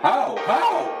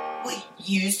 How? We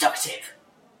use duct tape.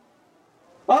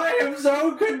 I am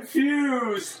so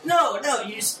confused! No,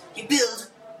 you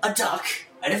build a duck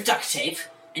out of duct tape,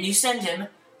 and you send him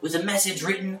with a message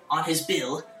written on his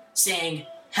bill saying,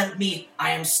 "Help me,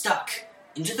 I am stuck,"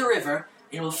 into the river,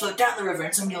 and it will float down the river,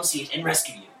 and somebody will see it and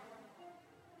rescue you.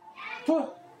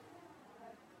 What?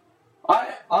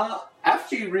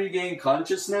 After you regain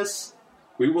consciousness,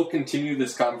 we will continue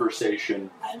this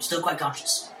conversation. I am still quite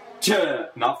conscious.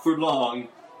 Not for long.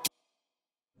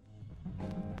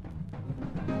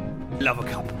 Love a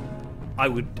cup. I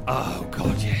would... Oh,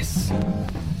 God, yes.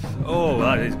 Oh,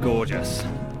 that is gorgeous.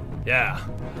 Yeah.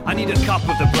 I need a cup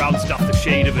of the brown stuff the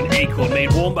shade of an acorn,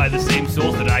 made warm by the same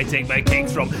source that I take my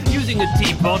cakes from. Using a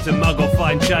teapot, a mug or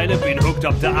fine china, been hooked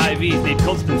up to IVs, need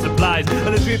constant supplies,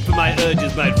 and a drip for my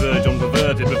urges might verge on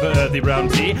perverted with earthy brown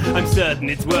tea. I'm certain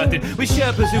it's worth it. With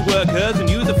Sherpas who work hers and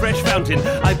use a fresh fountain,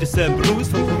 I've discerned brews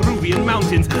from Peruvian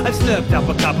mountains. I've slurped up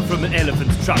a cuppa from an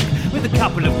elephant's trunk with a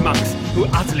couple of monks who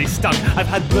utterly stunk. I've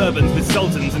had bourbons with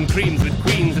sultans and creams with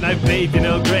queens, and I've bathed in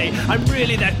Earl Grey. I'm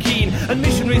really that keen, and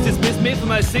missionaries dismiss me for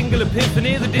my single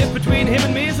epiphany. The diff between him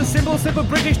and me is a simple sip of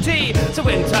British tea. So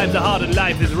when times are hard and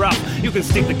life is rough, you can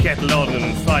stick the kettle on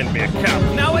and find me a cup.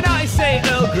 Now when I say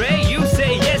Earl Grey, you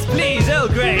say yes please, Earl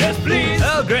Grey. Yes please,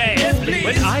 Earl Grey. Yes please.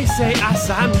 When I say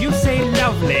Assam, you say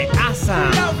lovely,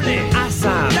 Assam. Lovely,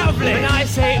 Assam. Lovely. When I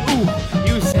say ooh,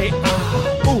 you say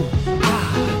ah, ooh,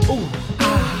 ah, ooh,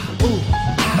 ah, ooh,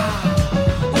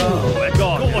 ah. Oh my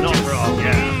God, you're not wrong,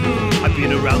 yeah. I've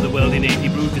been around the world in 80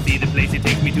 brews to see the place it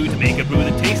takes me to make a brew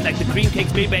that tastes like the cream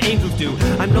cakes made by angels do.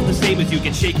 I'm not the same as you,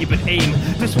 get shaky but aim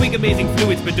to swing amazing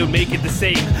fluids but don't make it the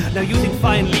same. Now using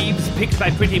fine leaves picked by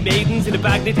pretty maidens in a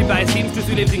bag knitted by a seamstress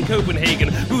who lives in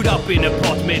Copenhagen, brewed up in a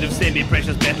pot made of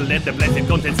semi-precious metal, let the blessed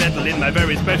content settle in my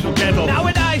very special kettle. Now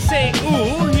when I say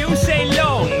ooh, you say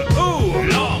long, ooh,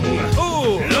 long,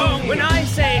 ooh, long. When I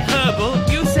say herbal,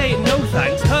 you say no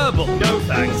thanks, herbal, no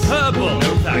thanks, herbal,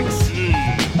 no thanks.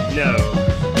 No,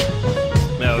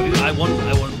 I want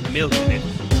milk in it.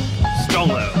 Strong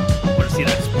though. I want to see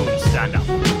that spoon stand up.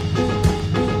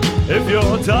 If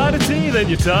you're tired of tea, then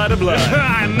you're tired of blood.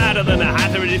 I'm madder than a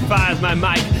hatter, it fires my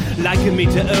mic. Liken me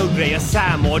to Earl Grey,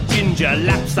 Assam or Ginger,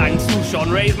 Lapsang,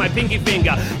 Souchon, raise my pinky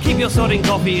finger. Keep your sodding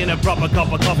coffee in a proper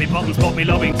cup of coffee pot and spot me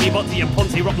lobbing teapot to your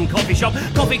poncy rotten coffee shop.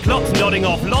 Coffee clocks nodding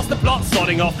off, lost the plot,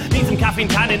 sodding off. Need some caffeine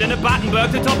tannin and a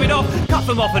Battenberg to top it off. Cut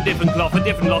them off a different cloth, a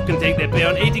different lot can take their beer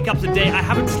on 80 cups a day. I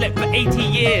haven't slept for 80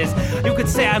 years. You could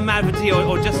say I'm mad for tea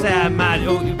or just say I'm mad.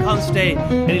 Oh, you can't stay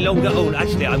any longer. Oh,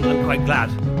 actually, I'm quite glad.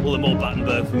 All the more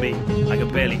Battenberg for me. I can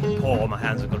barely pour, my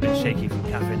hands have got a bit shaky from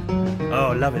caffeine.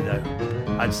 Oh, love it though.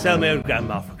 I'd sell my own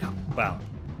grandma for a cup. Well,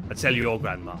 I'd sell your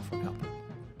grandma for a cup.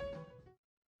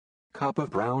 Cup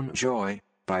of Brown Joy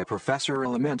by Professor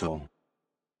Elemental.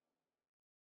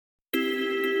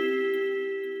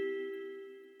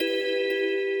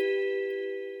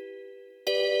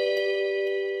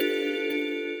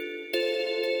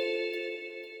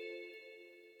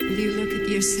 Will you look at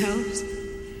yourselves?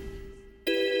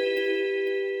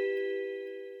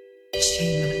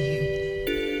 Shame on you.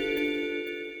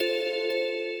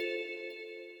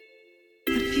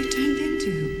 What have you turned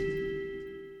into?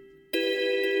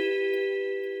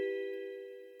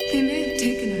 They may have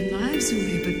taken our lives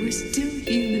away, but we're still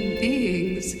human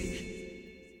beings.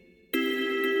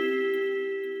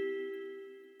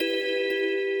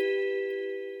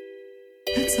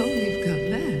 That's all we've got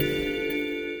left.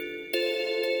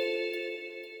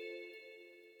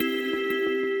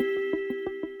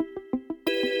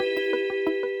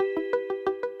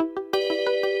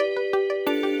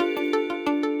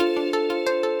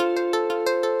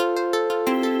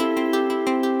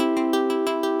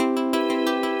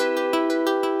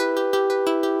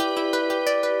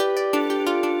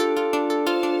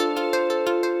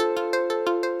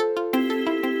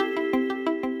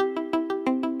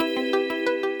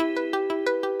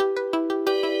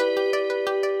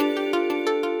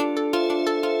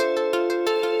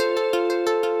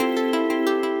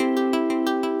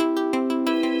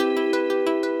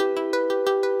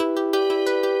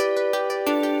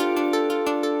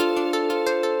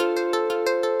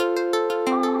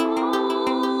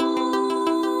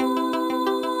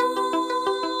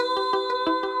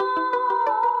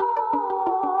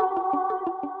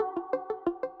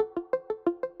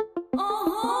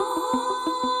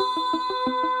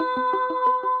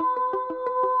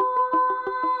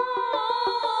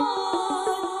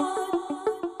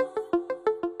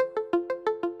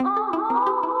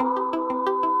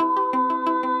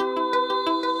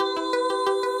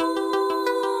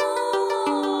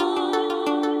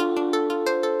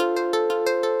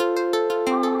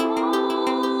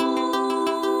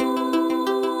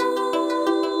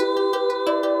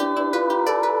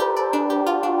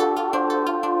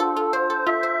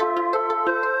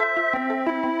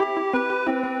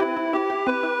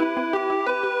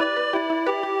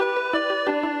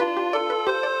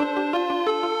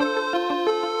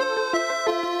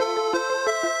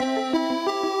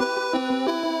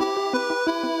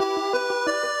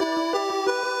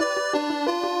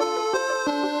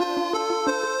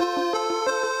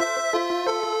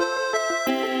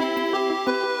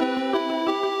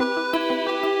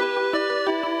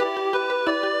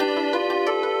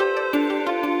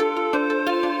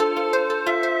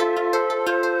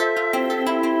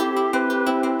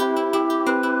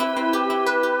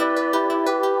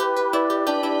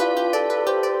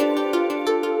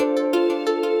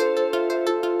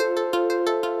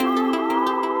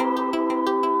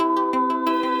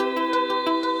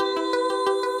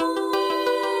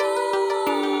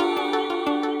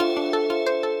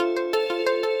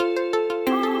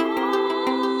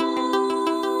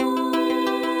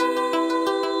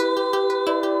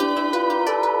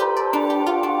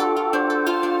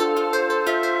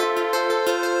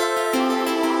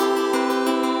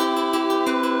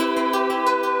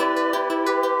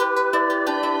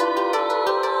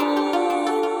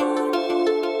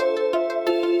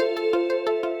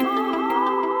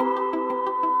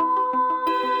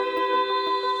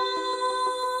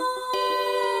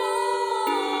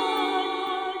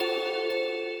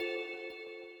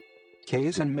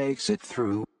 Kaizen Makes It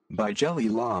Through by Jelly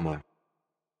Llama.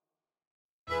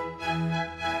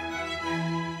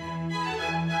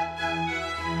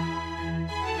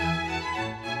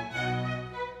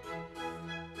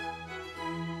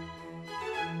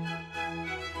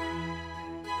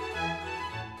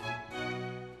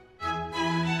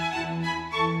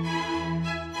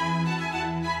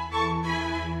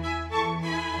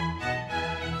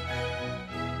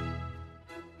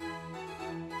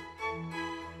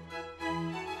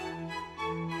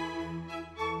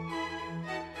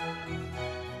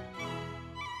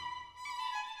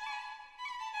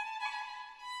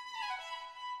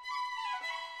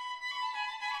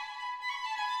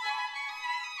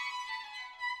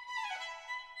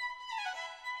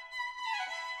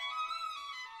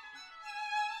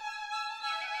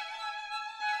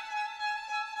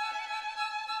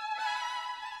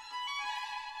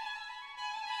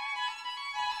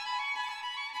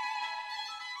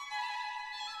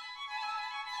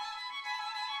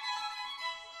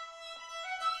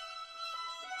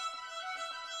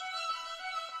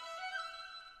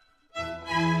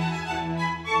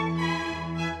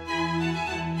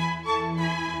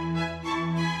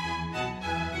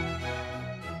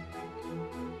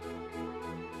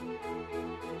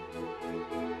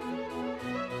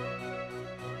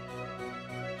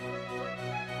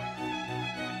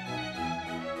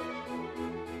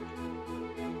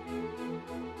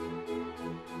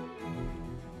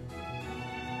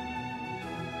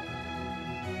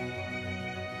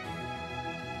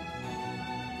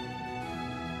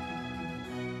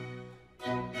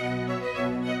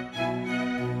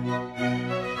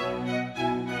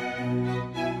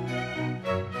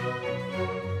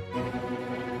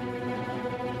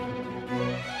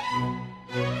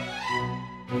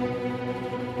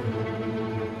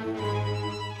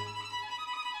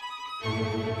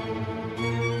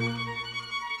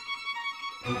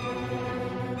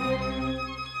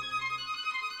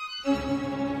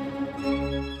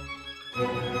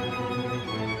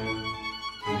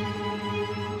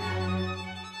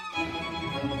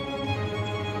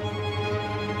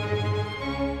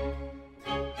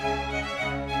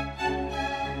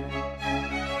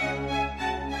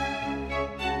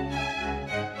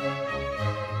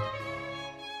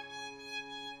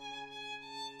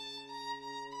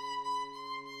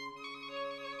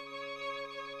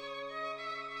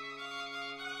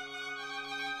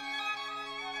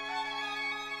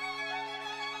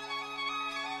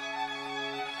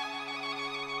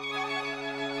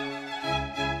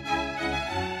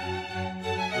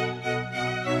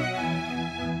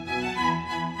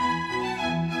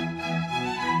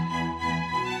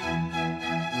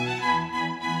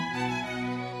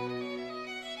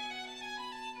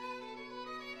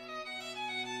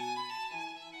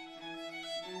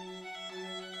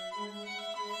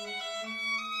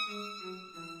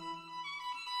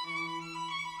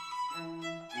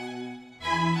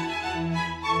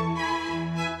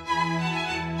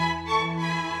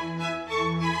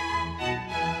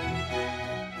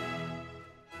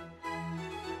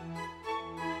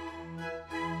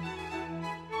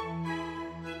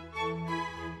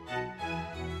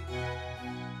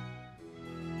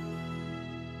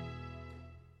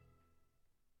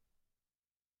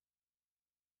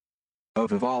 A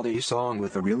Vivaldi song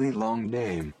with a really long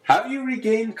name. Have you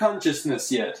regained consciousness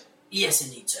yet? Yes,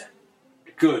 indeed, sir.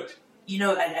 Good. You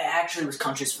know, I actually was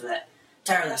conscious for that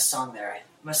entire last song there. I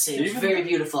must say, it was Even- very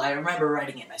beautiful. I remember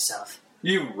writing it myself.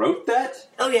 You wrote that?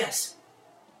 Oh, yes.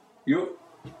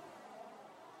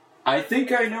 I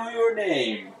think I know your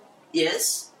name.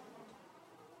 Yes?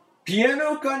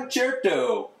 Piano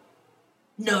Concerto.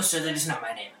 No, sir, that is not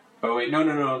my name. Oh, wait, no,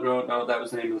 that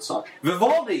was the name of the song.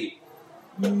 Vivaldi!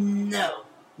 No.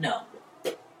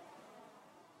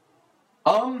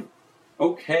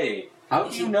 Okay. How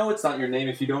do you know it's not your name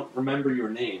if you don't remember your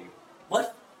name?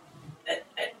 What?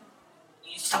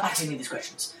 Stop asking me these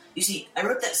questions. You see, I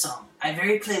wrote that song. I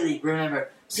very clearly remember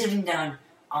sitting down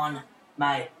on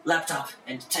my laptop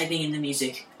and typing in the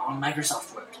music on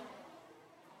Microsoft Word.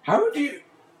 How do you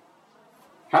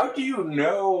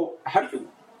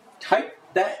type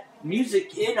that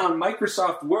music in on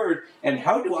Microsoft Word, and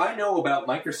how do I know about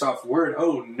Microsoft Word?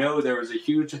 Oh no, there was a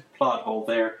huge plot hole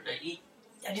there.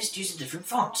 I just used a different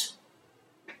font.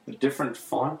 A different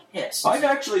font? Yes. I've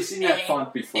actually seen that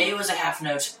font before. A was a half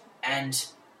note, and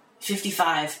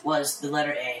 55 was the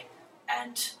letter A,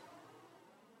 and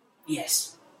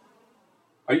yes.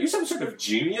 Are you some sort of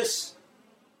genius?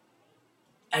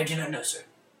 I do not know, sir.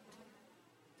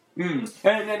 And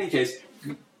in any case,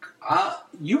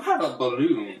 you have a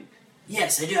balloon.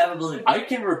 Yes, I do have a balloon. I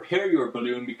can repair your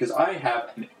balloon because I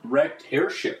have a wrecked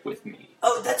airship with me.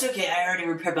 Oh, that's okay. I already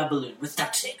repaired my balloon with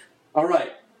duct tape.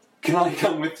 Alright. Can I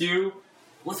come with you?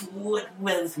 With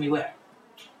me where?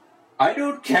 I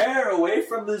don't care. Away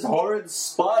from this horrid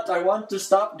spot. I want to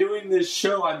stop doing this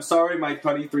show. I'm sorry, my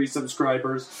 23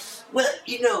 subscribers. Well,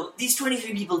 you know, these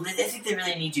 23 people, I think they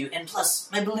really need you. And plus,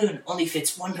 my balloon only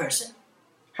fits one person.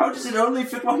 How does it only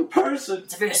fit one person?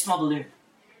 It's a very small balloon.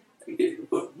 You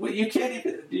can't.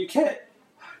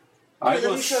 I Here, let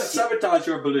will me show it to you. sabotage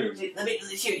your balloon.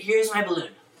 Here's my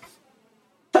balloon.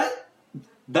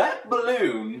 That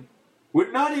balloon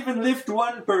would not even lift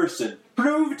one person.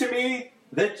 Prove to me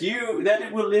that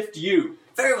it will lift you.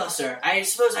 Very well, sir. I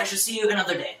suppose I shall see you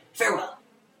another day. Farewell.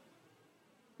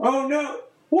 Oh no!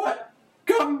 What?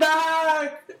 Come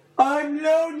back! I'm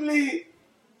lonely!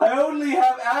 I only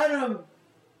have Adam!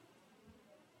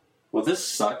 Well, this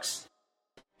sucks.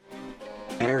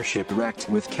 Airship Wrecked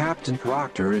with Captain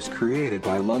Proctor is created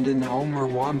by London Homer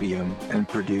Wambium and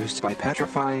produced by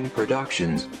Petrifying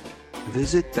Productions.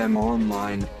 Visit them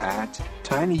online at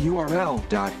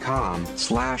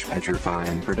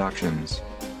tinyurl.com/petrifyingproductions.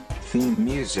 Theme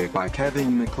music by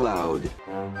Kevin MacLeod.